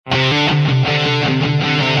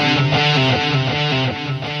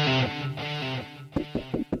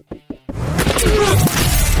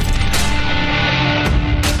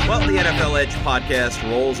podcast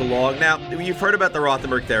rolls along. Now, you've heard about the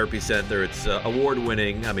Rothenberg Therapy Center. It's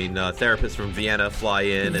award-winning. I mean, therapists from Vienna fly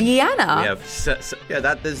in. Vienna? We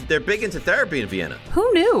have, they're big into therapy in Vienna.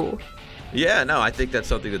 Who knew? Yeah, no, I think that's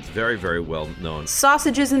something that's very, very well known.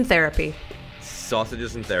 Sausages and therapy.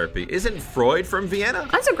 Sausages and therapy. Isn't Freud from Vienna?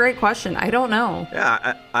 That's a great question. I don't know.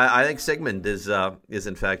 Yeah, I think Sigmund is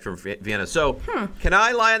in fact from Vienna. So, Can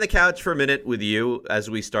I lie on the couch for a minute with you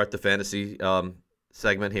as we start the fantasy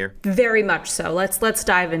segment here? Very much so. Let's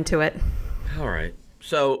dive into it. All right.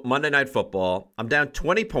 So Monday Night Football, I'm down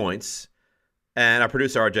 20 points, and our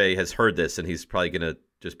producer RJ has heard this, and he's probably gonna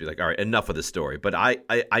just be like, "All right, enough of this story." But I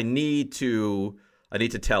need to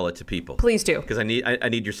tell it to people. Please do, because I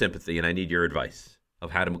need your sympathy and I need your advice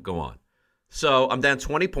of how to go on. So I'm down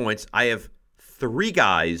 20 points. I have 3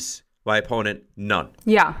 guys. My opponent, none.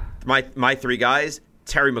 Yeah. My 3 guys: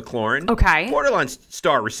 Terry McLaurin, okay, borderline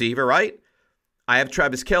star receiver, right? I have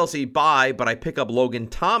Travis Kelce, but I pick up Logan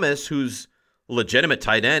Thomas, who's a legitimate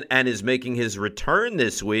tight end and is making his return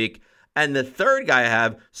this week. And the third guy I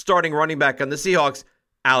have, starting running back on the Seahawks,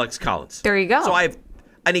 Alex Collins. There you go. So I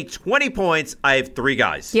need 20 points. I have 3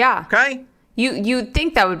 guys. Yeah. Okay? You'd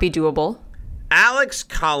think that would be doable. Alex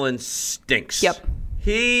Collins stinks. Yep.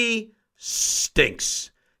 He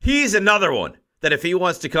stinks. He's another one that if he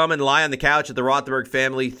wants to come and lie on the couch at the Rothenberg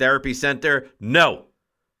Family Therapy Center, no.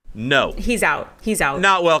 He's out.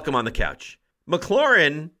 Not welcome on the couch.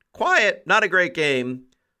 McLaurin, quiet, not a great game.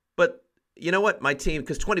 But you know what? My team,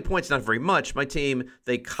 because 20 points not very much, my team,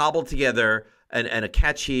 they cobbled together and a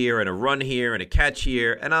catch here and a run here and a catch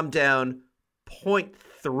here, and I'm down 0.3.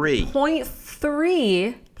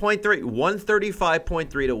 0.3? 0.3.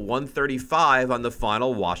 135.3 to 135 on the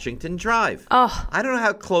final Washington drive. Oh. I don't know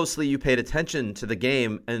how closely you paid attention to the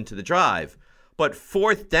game and to the drive, but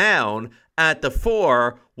 4th down at the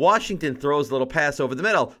 4, Washington throws a little pass over the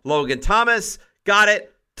middle. Logan Thomas got it.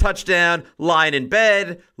 Touchdown, lying in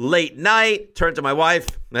bed, late night, turn to my wife.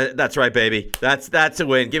 That's right, baby. That's a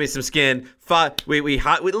win. Give me some skin. We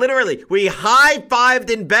high-fived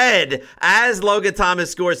in bed as Logan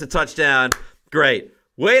Thomas scores the touchdown. Great.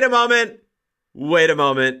 Wait a moment. Let's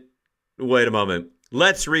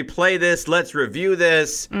replay this. Let's review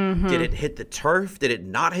this. Mm-hmm. Did it hit the turf? Did it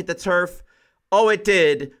not hit the turf? Oh, it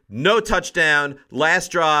did. No touchdown. Last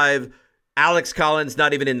drive. Alex Collins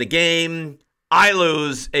not even in the game. I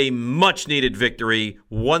lose a much-needed victory,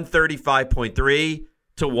 135.3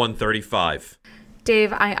 to 135.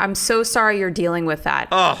 Dave, I'm so sorry you're dealing with that.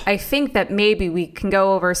 Oh. I think that maybe we can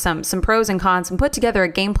go over some pros and cons and put together a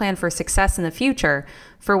game plan for success in the future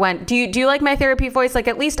for when. Do you like my therapy voice? Like,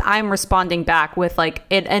 at least I'm responding back with like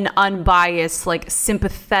an unbiased, like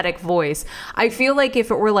sympathetic voice. I feel like if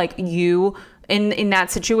it were like you in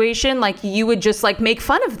that situation, like you would just like make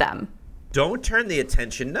fun of them. Don't turn the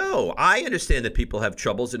attention. No, I understand that people have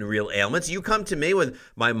troubles and real ailments. You come to me with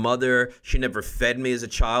my mother. She never fed me as a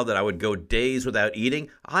child, that I would go days without eating.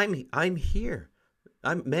 I'm here.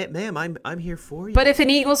 I'm here for you. But if an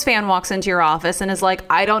Eagles fan walks into your office and is like,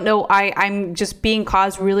 I don't know, I'm just being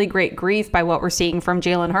caused really great grief by what we're seeing from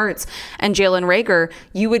Jalen Hurts and Jalen Reagor,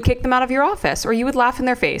 you would kick them out of your office or you would laugh in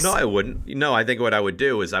their face. No, I wouldn't. No, I think what I would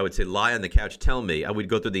do is I would say, lie on the couch, tell me. I would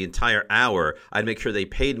go through the entire hour. I'd make sure they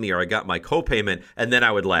paid me or I got my copayment, and then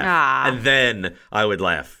I would laugh. And then I would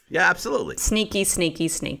laugh. Yeah, absolutely.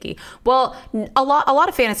 Sneaky. Well, a lot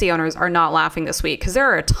of fantasy owners are not laughing this week because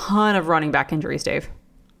there are a ton of running back injuries, Dave.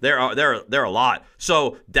 There are a lot.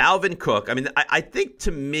 So Dalvin Cook, I mean, I think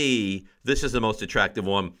to me, this is the most attractive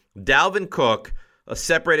one. Dalvin Cook, a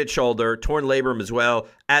separated shoulder, torn labrum as well,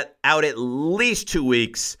 out at least 2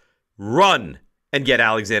 weeks. Run and get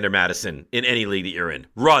Alexander Mattison in any league that you're in.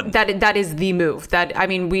 Run. That is the move.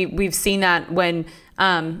 We've seen that when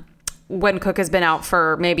Cook has been out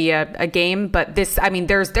for maybe a game, but this, I mean,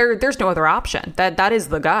 there's no other option. That is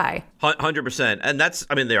the guy. 100%. And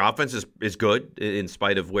their offense is good in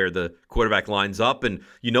spite of where the quarterback lines up. And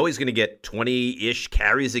he's going to get 20-ish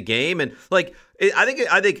carries a game. And like,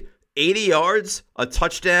 I think 80 yards, a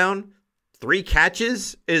touchdown, 3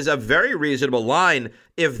 catches is a very reasonable line.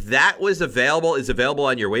 If that is available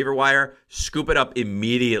on your waiver wire, scoop it up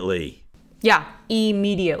immediately. Yeah,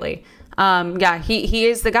 immediately. He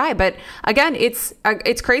is the guy. But again, it's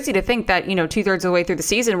crazy to think that, 2/3 of the way through the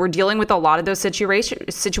season, we're dealing with a lot of those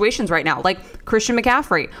situations right now. Like Christian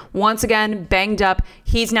McCaffrey, once again, banged up.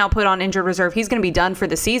 He's now put on injured reserve. He's going to be done for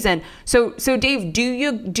the season. So Dave, do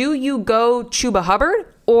you go Chuba Hubbard,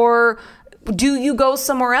 or do you go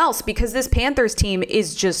somewhere else? Because this Panthers team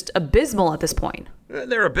is just abysmal at this point.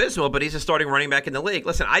 They're abysmal, but he's a starting running back in the league.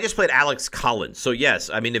 Listen, I just played Alex Collins, so yes,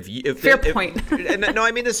 I mean if fair point. No,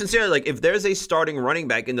 I mean this sincerely. Like if there's a starting running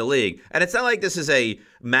back in the league, and it's not like this is a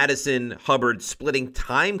Madison Hubbard splitting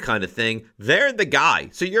time kind of thing. They're the guy.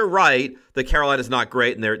 So you're right. The Carolina's not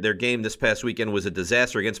great, and their game this past weekend was a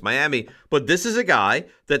disaster against Miami. But this is a guy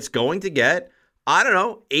that's going to get, I don't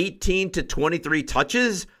know, 18 to 23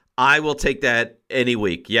 touches. I will take that any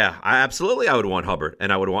week. Yeah, I would want Hubbard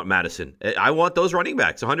and I would want Madison. I want those running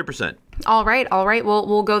backs 100%. All right.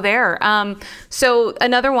 We'll go there. So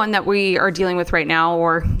another one that we are dealing with right now,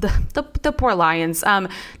 or the poor Lions,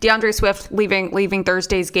 DeAndre Swift leaving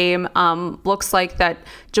Thursday's game. Looks like that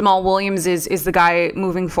Jamal Williams is the guy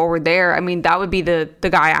moving forward there. I mean, that would be the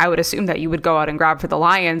guy I would assume that you would go out and grab for the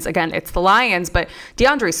Lions. Again, it's the Lions, but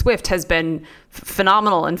DeAndre Swift has been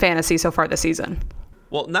phenomenal in fantasy so far this season.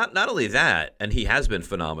 Well, not only that, and he has been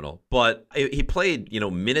phenomenal, but he played,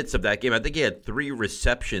 minutes of that game. I think he had 3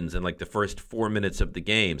 receptions in like the first 4 minutes of the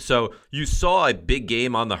game. So you saw a big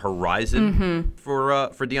game on the horizon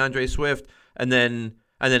for DeAndre Swift, and then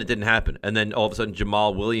it didn't happen. And then all of a sudden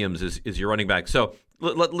Jamal Williams is your running back. So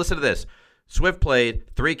listen to this. Swift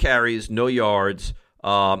played 3 carries, no yards.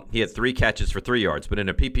 He had 3 catches for 3 yards, but in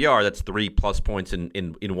a PPR, that's 3+ points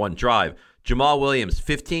in one drive. Jamal Williams,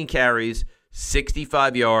 15 carries,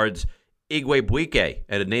 65 yards. Igwe Buike,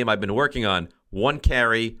 and a name I've been working on, 1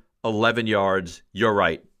 carry, 11 yards. You're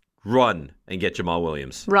right. Run and get Jamal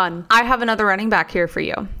Williams. Run. I have another running back here for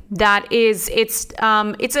you. That is, it's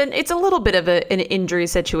a little bit of an injury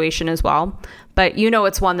situation as well, but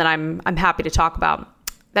it's one that I'm happy to talk about.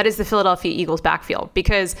 That is the Philadelphia Eagles backfield,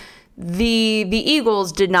 because the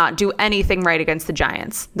Eagles did not do anything right against the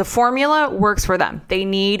Giants. The formula works for them. They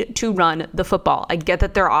need to run the football. I get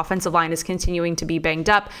that their offensive line is continuing to be banged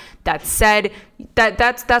up. That said,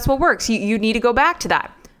 that's what works. You need to go back to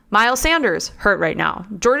that. Miles Sanders hurt right now.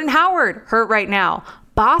 Jordan Howard hurt right now.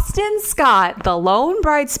 Boston Scott, the lone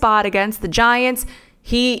bright spot against the Giants.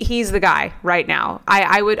 He's the guy right now.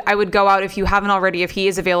 I would go out, if you haven't already, if he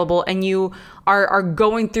is available and you are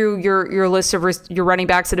going through your list of your running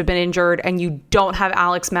backs that have been injured and you don't have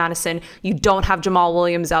Alex Madison, you don't have Jamal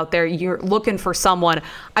Williams out there, you're looking for someone.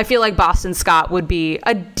 I feel like Boston Scott would be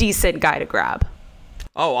a decent guy to grab.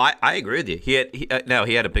 Oh, I agree with you. He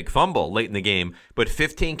had a big fumble late in the game, but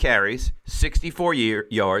 15 carries, 64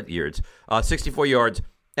 yards,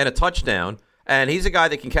 and a touchdown. And he's a guy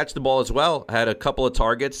that can catch the ball as well. Had a couple of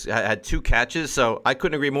targets, had 2 catches, so I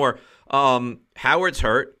couldn't agree more. Howard's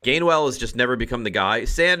hurt. Gainwell has just never become the guy.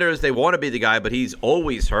 Sanders, they want to be the guy, but he's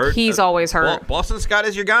always hurt. He's always hurt. Well, Boston Scott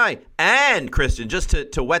is your guy. And, Christian, just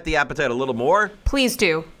to whet the appetite a little more. Please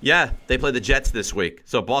do. Yeah, they play the Jets this week.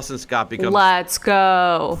 So Boston Scott becomes Let's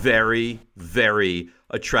go. very, very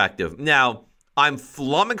attractive. Now, I'm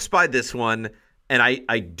flummoxed by this one, and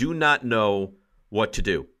I do not know what to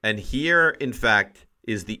do. And here, in fact,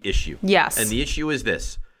 is the issue. Yes. And the issue is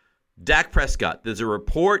this. Dak Prescott, there's a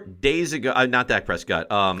report days ago, not Dak Prescott,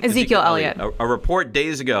 Ezekiel Elliott. A report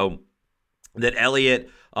days ago that Elliott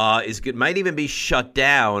might even be shut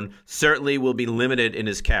down, certainly will be limited in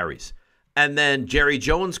his carries. And then Jerry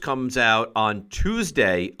Jones comes out on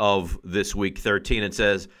Tuesday of this week 13 and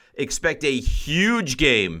says, expect a huge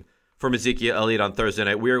game from Ezekiel Elliott on Thursday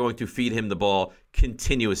night. We are going to feed him the ball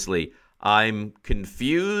continuously. I'm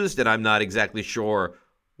confused, and I'm not exactly sure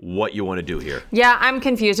what you want to do here. Yeah, I'm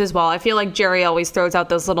confused as well. I feel like Jerry always throws out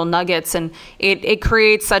those little nuggets, and it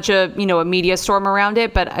creates such a media storm around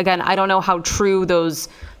it. But again, I don't know how true those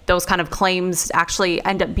kind of claims actually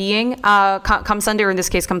end up being come Sunday, or in this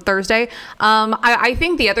case, come Thursday. I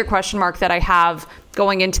think the other question mark that I have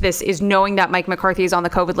going into this is knowing that Mike McCarthy is on the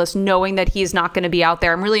COVID list, knowing that he's not going to be out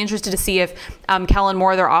there. I'm really interested to see if Kellen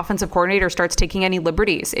Moore, their offensive coordinator, starts taking any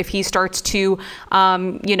liberties, if he starts to,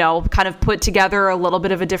 kind of put together a little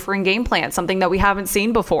bit of a different game plan, something that we haven't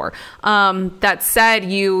seen before. That said,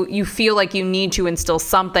 you feel like you need to instill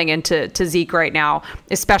something into Zeke right now,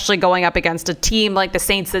 especially going up against a team like the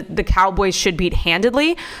Saints that the Cowboys should beat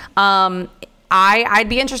handedly. I'd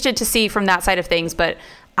be interested to see from that side of things, but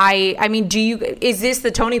I mean, is this the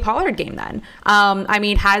Tony Pollard game then?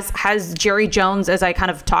 Has Jerry Jones, as I kind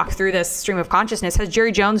of talk through this stream of consciousness, has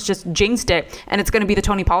Jerry Jones just jinxed it and it's going to be the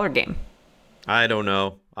Tony Pollard game? I don't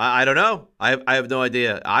know. I don't know. I have no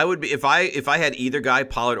idea. I would be if I had either guy,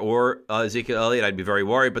 Pollard or Ezekiel Elliott, I'd be very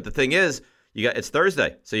worried. But the thing is, it's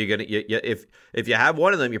Thursday, so if you have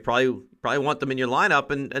one of them, you probably want them in your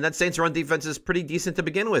lineup, and that Saints run defense is pretty decent to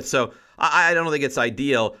begin with. So I don't think it's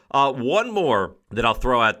ideal. One more that I'll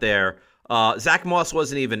throw out there: Zach Moss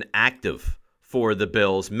wasn't even active for the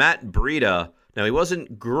Bills. Matt Breida. Now, he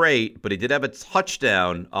wasn't great, but he did have a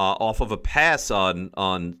touchdown off of a pass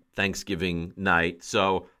on Thanksgiving night.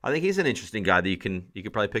 So I think he's an interesting guy that you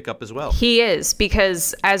could probably pick up as well. He is,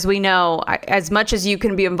 because as we know, as much as you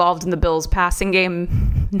can be involved in the Bills' passing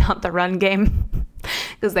game, not the run game,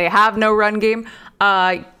 because they have no run game.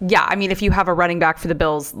 If you have a running back for the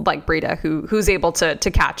Bills like Breida, who's able to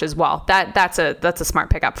catch as well, that's a smart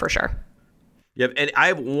pickup for sure. Yeah, and I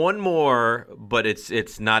have one more, but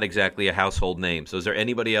it's not exactly a household name. So is there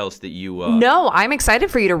anybody else that you... No, I'm excited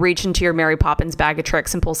for you to reach into your Mary Poppins bag of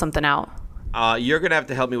tricks and pull something out. You're going to have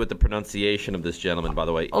to help me with the pronunciation of this gentleman, by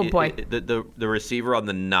the way. Oh, boy. The receiver on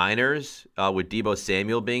the Niners, with Deebo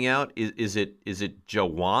Samuel being out, is it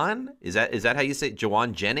Jawan? Is that how you say it?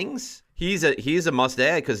 Jawan Jennings? He's a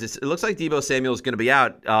must-add because it looks like Deebo Samuel is going to be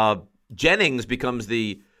out. Jennings becomes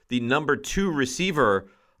the number 2 receiver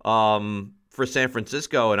for San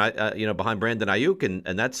Francisco, and behind Brandon Ayuk,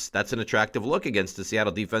 and that's an attractive look against the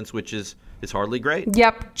Seattle defense, which is hardly great.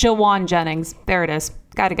 Yep, Jawan Jennings. There it is.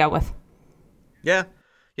 Got to go with. Yeah.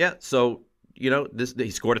 So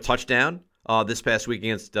he scored a touchdown this past week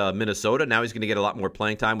against Minnesota. Now he's going to get a lot more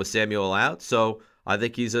playing time with Samuel out. So I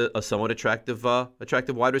think he's a somewhat attractive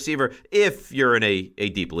wide receiver if you're in a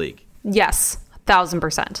deep league. Yes,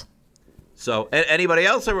 1,000%. So, anybody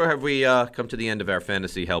else, or have we come to the end of our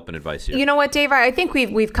fantasy help and advice here? You know what, Dave? I think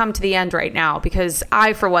we've come to the end right now because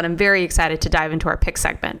I, for one, am very excited to dive into our pick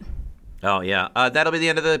segment. Oh, yeah. That'll be the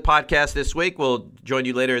end of the podcast this week. We'll join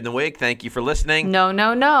you later in the week. Thank you for listening.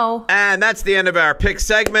 No. And that's the end of our pick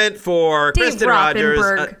segment for Dave Kristen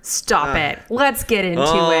Rogers. Stop it. Let's get into it.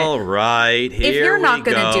 All right, here we go. If you're not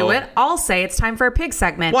going to do it, I'll say it's time for a pick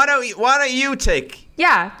segment. Why don't you take...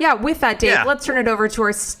 Yeah. With that, Dave, Let's turn it over to our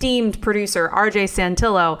esteemed producer, RJ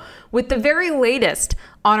Santillo, with the very latest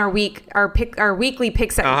on our weekly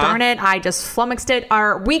pick segment. Darn it, I just flummoxed it.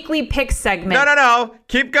 Our weekly pick segment. No.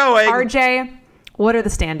 Keep going. RJ, what are the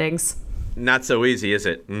standings? Not so easy, is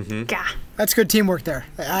it? Mm-hmm. Gah. That's good teamwork there.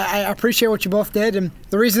 I appreciate what you both did. And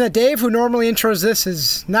the reason that Dave, who normally intros this,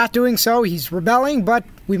 is not doing so, he's rebelling, but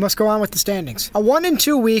we must go on with the standings. A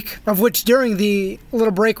 1-2 week, of which during the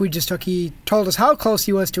little break we just took, he told us how close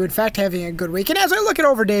he was to, in fact, having a good week. And as I look it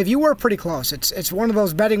over, Dave, you were pretty close. It's one of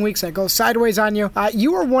those betting weeks that goes sideways on you.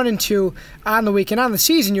 You were 1-2 on the week, and on the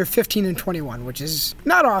season, you're 15-21, which is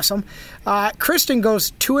not awesome. Kristen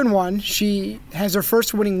goes 2-1. She has her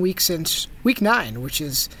first winning week since week 9, which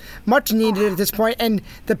is much needed at this point. And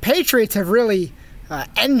the Patriots have really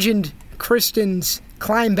engined Kristen's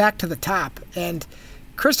climb back to the top. And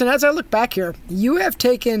Kristen, as I look back here, you have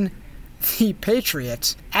taken the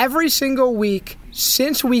Patriots every single week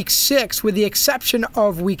since week 6, with the exception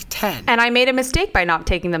of week 10. And I made a mistake by not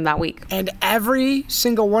taking them that week. And every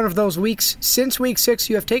single one of those weeks since week 6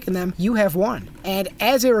 you have taken them, you have won. And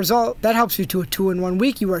as a result, that helps you to a 2-1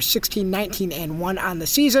 week. You are 16-19-1 on the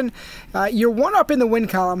season. You're 1 up in the win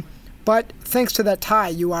column. But thanks to that tie,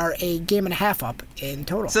 you are a game and a half up in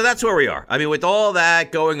total. So that's where we are. I mean, with all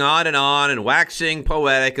that going on and waxing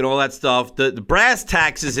poetic and all that stuff, the brass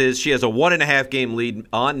taxes is she has a 1.5 game lead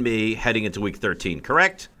on me heading into week 13,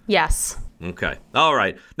 correct? Yes. Okay. All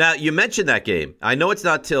right. Now, you mentioned that game. I know it's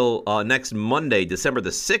not till next Monday, December the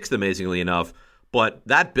 6th, amazingly enough. But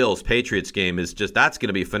that Bills-Patriots game is that's going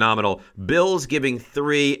to be phenomenal. Bills giving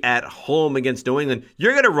 3 at home against New England.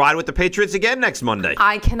 You're going to ride with the Patriots again next Monday.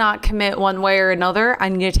 I cannot commit one way or another. I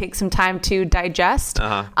need to take some time to digest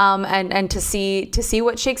and to see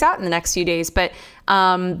what shakes out in the next few days. But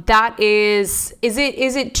that is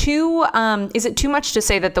it too much to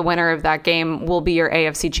say that the winner of that game will be your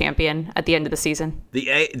AFC champion at the end of the season? The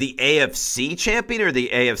AFC champion or the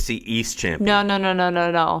AFC East champion?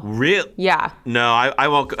 No. Really? Yeah. No, I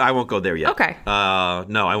won't go there yet. Okay.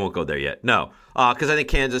 No, I won't go there yet. No, because I think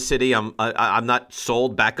Kansas City, I'm not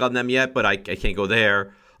sold back on them yet, but I can't go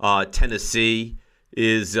there. Tennessee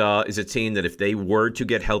is a team that if they were to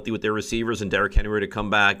get healthy with their receivers and Derrick Henry were to come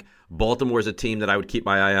back, Baltimore is a team that I would keep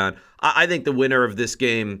my eye on. I think the winner of this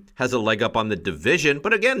game has a leg up on the division.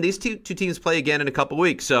 But again, these two teams play again in a couple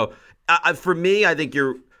weeks. So for me, I think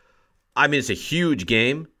it's a huge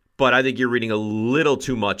game, but I think you're reading a little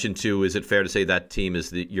too much into, is it fair to say that team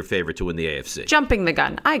is your favorite to win the AFC? Jumping the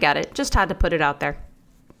gun. I get it. Just had to put it out there.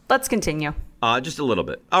 Let's continue. Just a little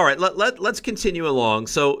bit. All right, let's continue along.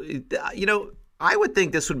 So, I would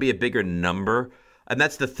think this would be a bigger number. And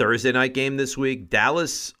that's the Thursday night game this week.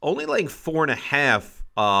 Dallas only laying 4.5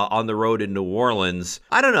 on the road in New Orleans.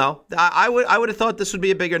 I don't know. I would have thought this would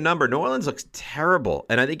be a bigger number. New Orleans looks terrible,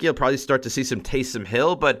 and I think you'll probably start to see some Taysom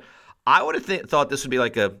Hill. But I would have thought this would be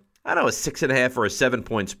like a I don't know, a 6.5 or a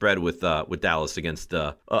 7-point spread with Dallas against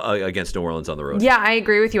New Orleans on the road. Yeah, I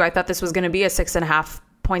agree with you. I thought this was going to be a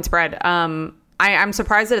 6.5-point spread. I'm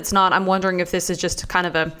surprised that it's not. I'm wondering if this is just kind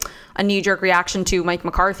of a knee-jerk reaction to Mike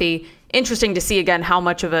McCarthy. Interesting to see again how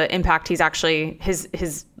much of an impact his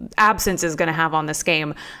absence is going to have on this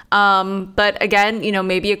game. But again,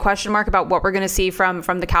 maybe a question mark about what we're going to see from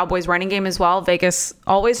the Cowboys running game as well. Vegas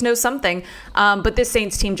always knows something. But this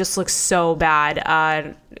Saints team just looks so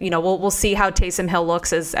bad. We'll see how Taysom Hill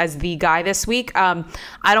looks as the guy this week. I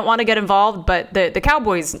don't want to get involved, but the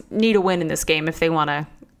Cowboys need a win in this game if they want to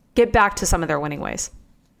get back to some of their winning ways.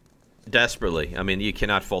 Desperately. I mean, you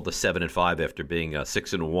cannot fault the 7-5 after being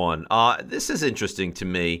 6-1. This is interesting to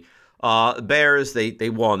me. Bears, they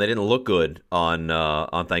won. They didn't look good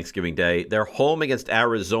on Thanksgiving Day. They're home against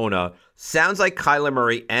Arizona. Sounds like Kyler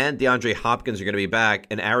Murray and DeAndre Hopkins are going to be back,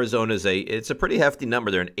 and Arizona's it's a pretty hefty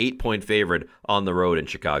number. They're an 8-point favorite on the road in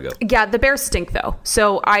Chicago. Yeah, the Bears stink though.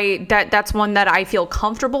 So that's one that I feel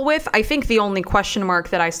comfortable with. I think the only question mark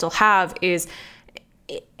that I still have is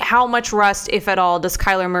how much rust, if at all, does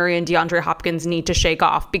Kyler Murray and DeAndre Hopkins need to shake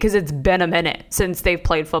off? Because it's been a minute since they've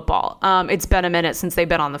played football. It's been a minute since they've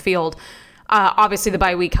been on the field. Obviously, the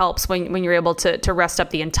bye week helps when you're able to rest up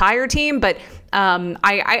the entire team. But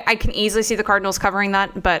I can easily see the Cardinals covering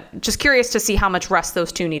that. But just curious to see how much rust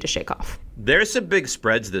those two need to shake off. There's some big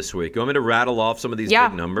spreads this week. You want me to rattle off some of these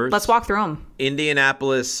big numbers? Let's walk through them.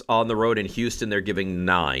 Indianapolis on the road in Houston, they're giving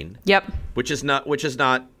 9. Yep. Which is not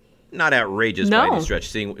outrageous by any stretch,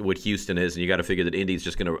 seeing what Houston is, and you got to figure that Indy's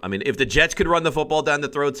just going to. I mean, if the Jets could run the football down the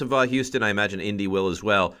throats of Houston, I imagine Indy will as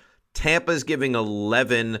well. Tampa's giving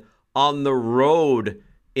 11 on the road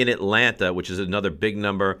in Atlanta, which is another big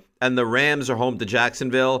number, and the Rams are home to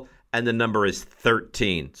Jacksonville, and the number is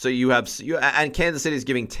 13. So and Kansas City's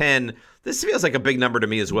giving 10. This feels like a big number to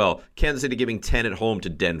me as well. Kansas City giving 10 at home to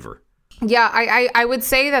Denver. Yeah, I would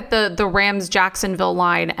say that the Rams Jacksonville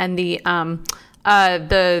line and the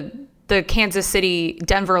Kansas City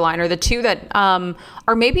Denver line are the two that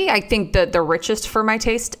are maybe, I think, the richest for my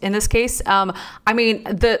taste in this case. I mean,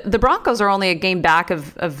 the Broncos are only a game back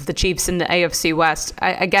of the Chiefs in the AFC West.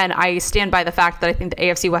 I stand by the fact that I think the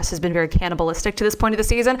AFC West has been very cannibalistic to this point of the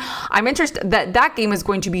season. I'm interested that game is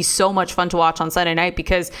going to be so much fun to watch on Sunday night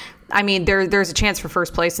because I mean, there's a chance for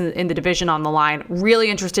first place in the division on the line. Really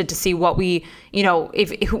interested to see what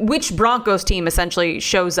which Broncos team essentially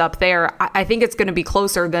shows up there. I think it's going to be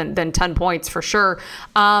closer than 10 points for sure.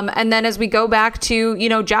 And then as we go back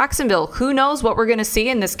to, Jacksonville, who knows what we're going to see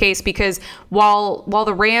in this case, because while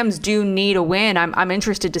the Rams do need a win, I'm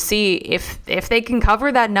interested to see if they can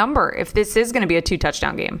cover that number, if this is going to be a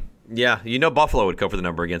 2-touchdown game. Yeah, Buffalo would cover the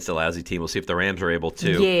number against a lousy team. We'll see if the Rams are able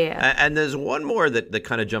to. Yeah. And there's one more that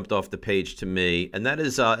kind of jumped off the page to me, and that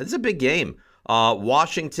is it's a big game.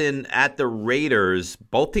 Washington at the Raiders.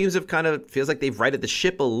 Both teams have feels like they've righted the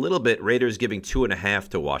ship a little bit. Raiders giving 2.5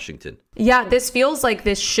 to Washington. This feels like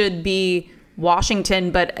this should be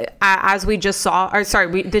Washington, but as we just saw,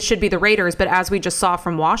 this should be the Raiders, but as we just saw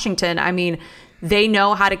from Washington, I mean, they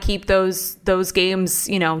know how to keep those games,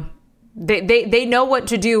 They know what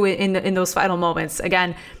to do in those final moments.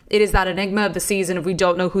 Again, it is that enigma of the season if we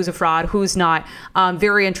don't know who's a fraud, who's not.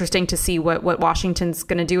 Very interesting to see what Washington's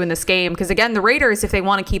going to do in this game. Because again, the Raiders, if they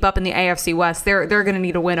want to keep up in the AFC West, they're going to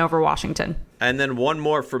need a win over Washington. And then one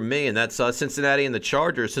more for me, and that's Cincinnati and the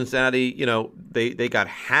Chargers. Cincinnati, they got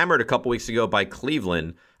hammered a couple weeks ago by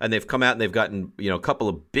Cleveland, and they've come out and they've gotten a couple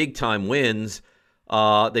of big time wins.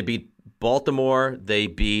 They beat Baltimore. They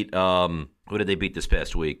beat. Who did they beat this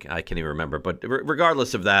past week? I can't even remember. But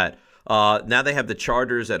regardless of that, now they have the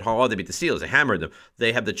Chargers at home. Oh, they beat the Steelers. They hammered them.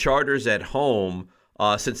 They have the Chargers at home.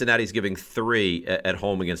 Cincinnati's giving 3 at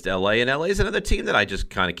home against L.A. And L.A. is another team that I just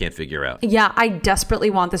kind of can't figure out. Yeah, I desperately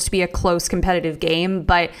want this to be a close, competitive game.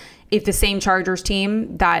 But if the same Chargers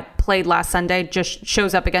team that played last Sunday just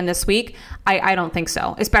shows up again this week, I don't think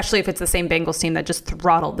so. Especially if it's the same Bengals team that just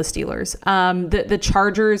throttled the Steelers. The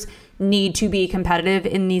Chargers need to be competitive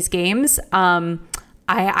in these games.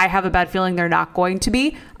 I have a bad feeling they're not going to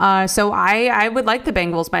be. So I would like the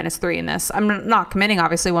Bengals -3 in this. I'm not committing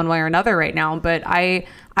obviously one way or another right now, but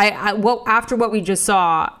after what we just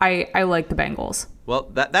saw, I like the Bengals.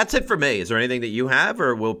 Well, that's it for me. Is there anything that you have,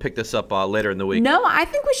 or we'll pick this up later in the week? No, I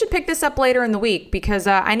think we should pick this up later in the week because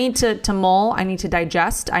I need to mull. I need to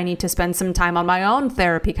digest. I need to spend some time on my own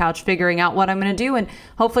therapy couch figuring out what I'm going to do and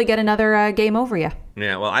hopefully get another game over you.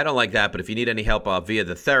 Yeah, well, I don't like that, but if you need any help via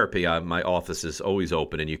the therapy, my office is always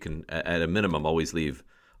open, and you can, at a minimum, always leave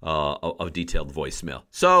detailed voicemail.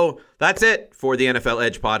 So that's it for the NFL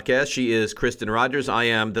Edge podcast. She is Kristen Rogers. I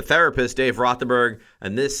am the therapist, Dave Rothenberg.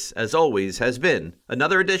 And this, as always, has been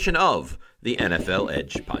another edition of the NFL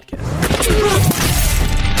Edge podcast.